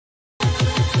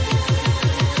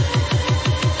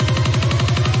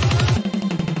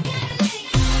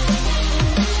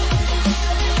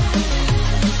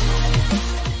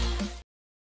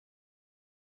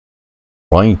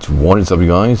Right, what is up you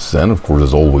guys, and of course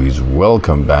as always,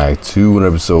 welcome back to an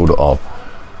episode of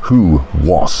Who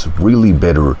Was Really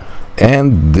Better.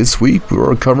 And this week we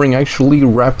are covering actually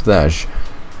Rapidash.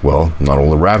 Well, not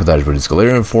only Rapidash, but its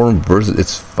Galarian form versus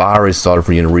its fiery starter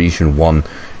for Generation 1.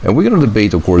 And we're going to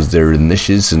debate, of course, their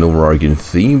niches and overarching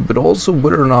theme, but also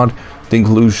whether or not the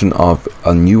inclusion of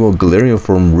a new Galarian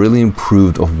form really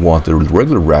improved of what the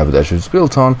regular Rapidash is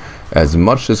built on, as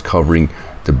much as covering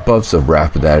the buffs of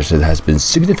Rapidash that has been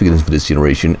significant for this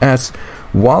generation, as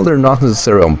while they're not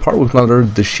necessarily on par with another,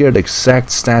 they share the exact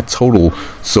stat total,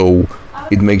 so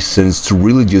it makes sense to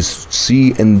really just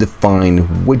see and define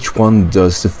which one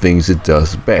does the things it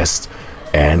does best.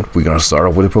 And we're gonna start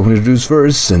off with the Pokemon introduced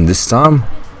first, and this time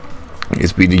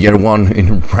it's been the year one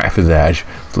in Rapidash.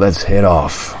 So let's head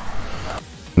off.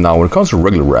 Now, when it comes to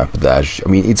regular Rapidash, I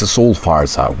mean, it's a Soul Fire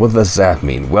type. What does that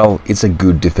mean? Well, it's a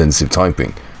good defensive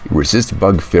typing. It resists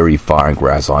Bug, Fairy, Fire,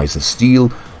 Grass, Ice, and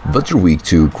Steel, but you're weak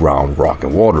to Ground, Rock,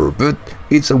 and Water. But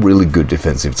it's a really good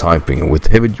defensive typing, and with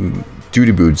heavy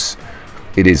duty boots,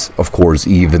 it is, of course,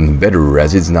 even better,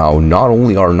 as it's now not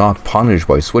only are not punished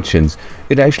by switch-ins,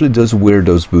 it actually does wear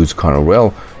those boots kind of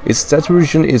well. Its stat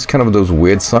version is kind of those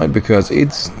weird side because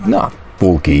it's not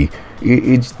bulky.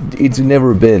 It's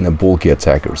never been a bulky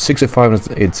attacker. 65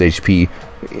 its HP,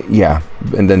 yeah,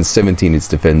 and then 17 its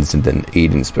defense, and then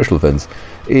 8 in special defense.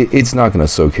 It's not gonna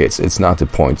soak hits. It's not the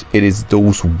point. It is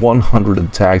those 100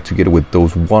 attack together with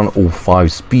those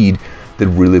 105 speed that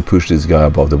really push this guy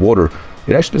above the water.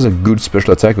 It actually has a good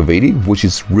special attack of 80, which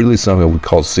is really something I would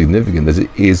call significant, as it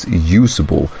is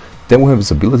usable. Then we have its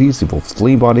abilities, both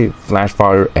Flame Body, Flash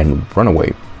Fire, and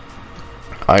Runaway.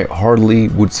 I hardly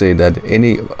would say that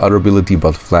any other ability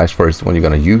but Flash Fire is the one you're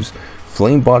gonna use.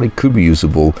 Flame Body could be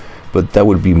usable, but that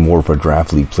would be more of a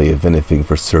draft league play, if anything,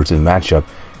 for certain matchup.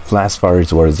 Flash Fire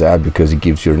is where it's at because it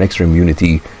gives you an extra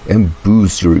immunity and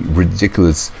boosts your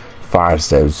ridiculous fire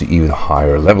stats to even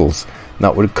higher levels.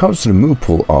 Now, when it comes to the move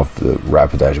pool of the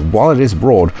Rapidash, while it is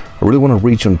broad, I really want to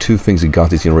reach on two things it got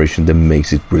this generation that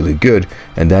makes it really good,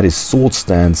 and that is Sword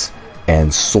Stance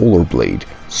and Solar Blade.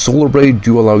 Solar Blade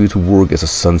do allow you to work as a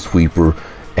Sun Sweeper,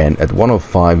 and at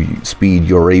 105 speed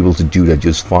you're able to do that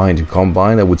just fine. To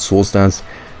combine that with Sword Stance,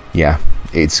 yeah,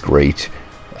 it's great.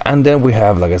 And then we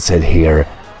have, like I said here,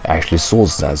 actually Sword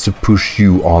Stance to push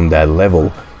you on that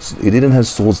level. It didn't have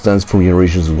Sword Stance from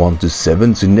generations 1 to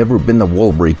 7, so never been a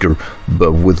wall breaker,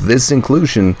 but with this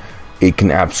inclusion it can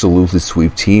absolutely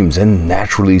sweep teams, and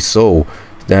naturally so.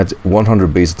 That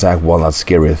 100 base attack, while not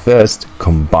scary at first,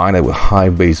 combine it with high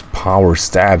base power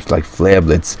stabs like Flare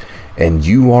Blitz, and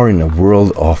you are in a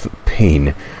world of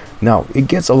pain. Now, it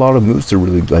gets a lot of moves that are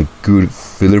really like good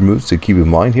filler moves to keep in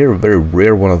mind here. A very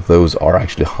rare one of those are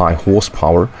actually high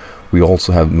horsepower. We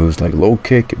also have moves like Low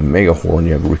Kick, Mega Horn,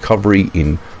 you have Recovery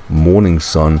in Morning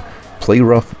Sun, Play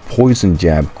Rough, Poison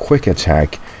Jab, Quick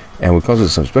Attack, and when it comes to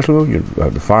some special move, you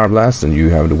have the Fire Blast, and you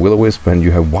have the Will-O-Wisp, and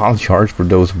you have Wild Charge for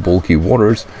those bulky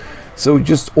waters. So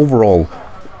just overall,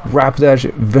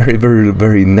 Rapidash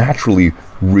very naturally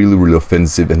really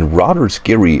offensive and rather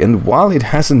scary. And while it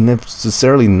hasn't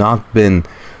necessarily not been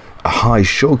a high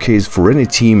showcase for any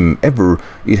team ever,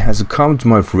 it has come to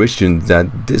my fruition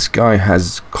that this guy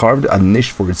has carved a niche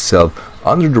for itself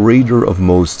under the radar of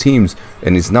most teams,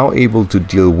 and is now able to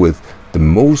deal with the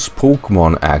most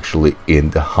Pokemon actually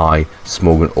in the high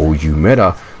Smogon OU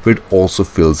meta, but it also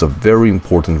fills a very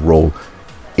important role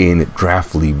in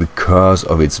Draft League because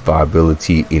of its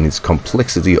viability in its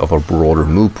complexity of a broader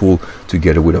move pool,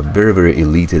 together with a very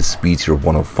elitist speed tier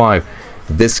 105.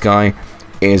 This guy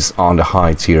is on the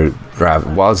high tier draft.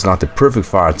 While it's not the perfect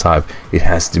fire type, it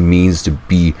has the means to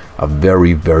be a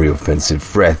very offensive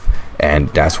threat, and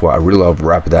that's why I really love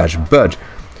Rapidash. But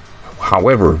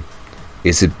however,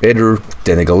 is it better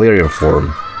than a Galarian form?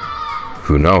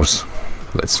 Who knows?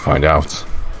 Let's find out.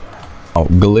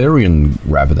 Galarian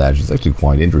Rapidash is actually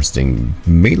quite interesting,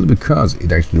 mainly because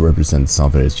it actually represents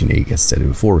something that's unique. As said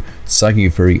before,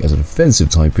 Psychic Fairy as an offensive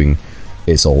typing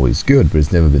is always good, but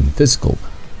it's never been physical.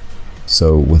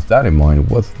 So with that in mind,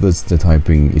 what does the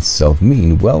typing itself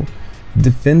mean? Well,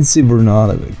 defensive or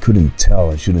not, I couldn't tell,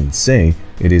 I shouldn't say.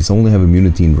 It is only have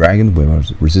immunity in Dragon,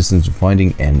 with resistance to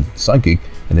fighting and Psychic,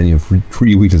 and then you have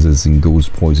 3 weaknesses in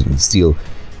Ghost, Poison, and Steel.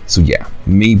 So yeah,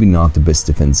 maybe not the best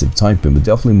defensive typing, but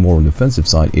definitely more on the defensive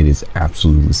side, it is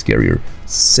absolutely scarier.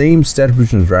 Same stat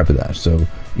version as Rapidash, so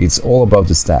it's all about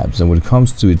the stabs. And when it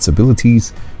comes to its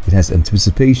abilities, it has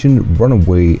Anticipation,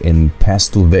 Runaway, and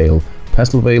Pastel Veil.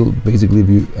 Pastel Veil basically gives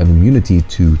you an immunity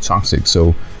to Toxic,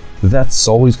 so that's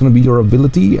always going to be your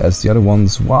ability, as the other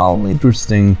ones, while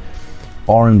interesting,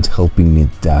 aren't helping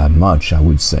it that much, I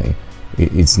would say.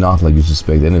 it's not like you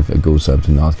suspect, and if it goes up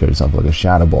to not carry something like a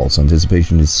Shadow Ball, so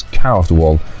Anticipation is kind of off the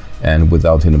wall, and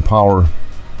without hidden power,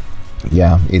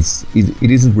 yeah, it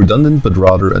isn't redundant, but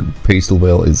rather Pastel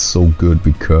Veil is so good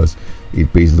because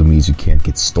it basically means you can't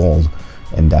get stalled,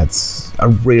 and that's a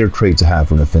rare trait to have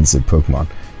for an offensive Pokemon.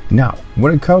 Now,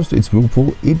 when it comes to its move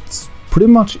pool, it pretty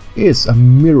much is a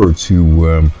mirror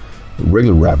to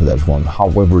regular Rapidash one,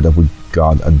 however that we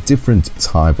got a different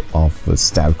type of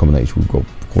stat combination. We've got,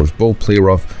 of course, both Play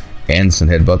Rough and Sun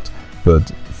Headbutt, but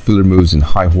filler moves in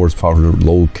High Horsepower,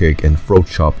 Low Kick, and Throat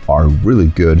Chop are really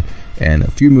good, and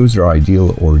a few moves that are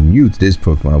ideal or new to this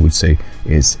Pokemon, I would say,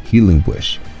 is Healing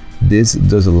Wish. This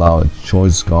does allow a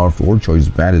Choice Scarf or Choice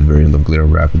Banded variant of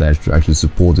Galarian Rapidash to actually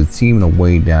support the team in a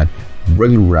way that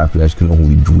regular Rapidash can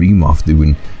only dream of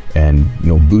doing, and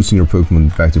boosting your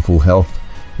Pokemon back to full health.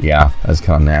 Yeah, that's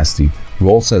kind of nasty. We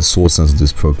also have Sword Sense of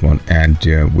this Pokemon,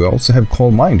 and we also have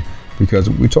Calm Mind, because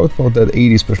we talked about that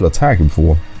 80 special attack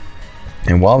before,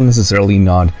 and while necessarily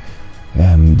not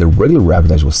the regular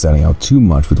Rapidash was standing out too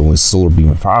much with only Solar Beam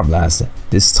and Fire Blast,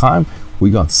 this time we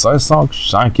got Psystalk,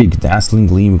 Psychic, Dazzling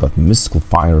Gleam, we got Mystical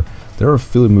Fire. There are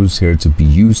filler moves here to be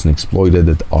used and exploited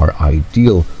that are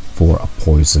ideal for a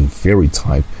Poison Fairy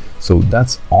type, so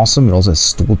that's awesome. It also has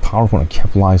Stored Power, want to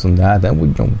capitalize on that. Then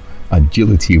we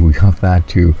Agility, we got that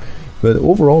too. But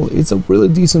overall, it's a really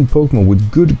decent Pokemon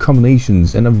with good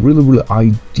combinations and a really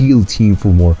ideal team for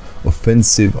more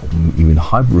offensive, even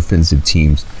hyper-offensive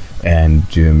teams. And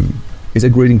it's a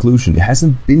great inclusion. It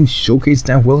hasn't been showcased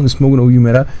that well in the Smogon OU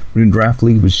meta, but in Draft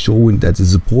League it was showing that the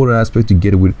support aspect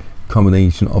together with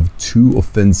combination of two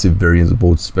offensive variants,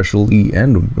 both specially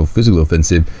and physical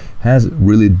offensive, has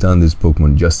really done this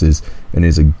Pokemon justice, and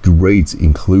is a great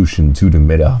inclusion to the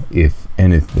meta, if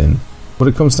anything. But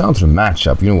it comes down to the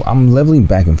matchup. I'm leveling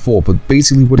back and forth, but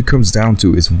basically what it comes down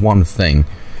to is one thing,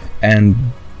 and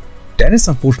that is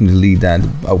unfortunately that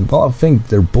while I think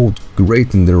they're both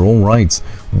great in their own rights,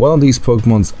 one of these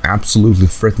Pokemons absolutely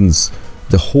threatens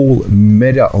the whole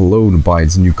meta alone by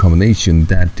its new combination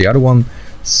that the other one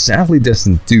sadly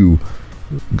doesn't do.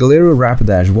 Galarian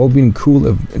Rapidash, while being cool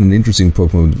and an interesting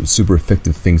Pokemon with super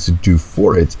effective things to do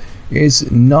for it,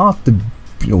 is not the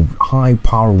high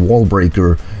power wall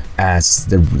breaker as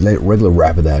the regular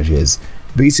Rapidash is.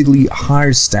 Basically,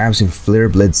 higher stabs and Flare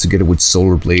Blades together with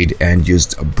Solar Blade, and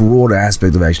just a broad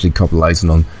aspect of actually capitalizing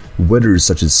on weathers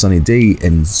such as Sunny Day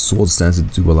and Sword Stance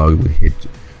to allow you to hit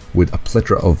with a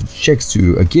plethora of checks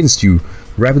against you.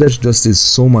 Rapidash does this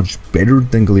so much better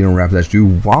than Galarian Rapidash do,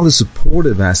 while the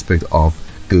supportive aspect of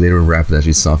Galarian Rapidash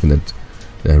is something that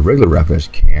regular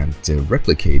Rapidash can't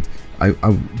replicate. I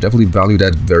definitely value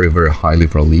that very highly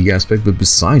for a league aspect, but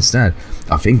besides that,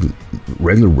 I think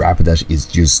regular Rapidash is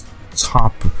just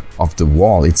top of the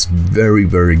wall. It's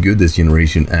very good this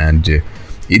generation, and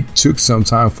it took some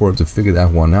time for it to figure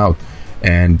that one out.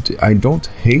 And I don't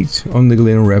hate on the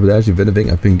Galarian Rapidash. If anything,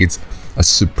 I think it's a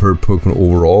superb Pokemon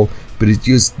overall, but it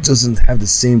just doesn't have the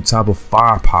same type of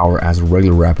firepower as a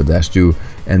regular Rapidash do,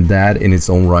 and that in its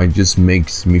own right just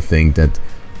makes me think that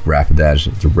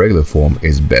Rapidash, the regular form,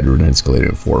 is better than its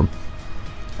Galarian form.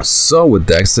 So with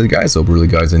that said, guys, hope really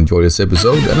guys enjoyed this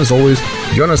episode, and as always,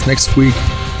 join us next week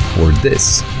for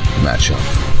this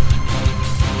matchup.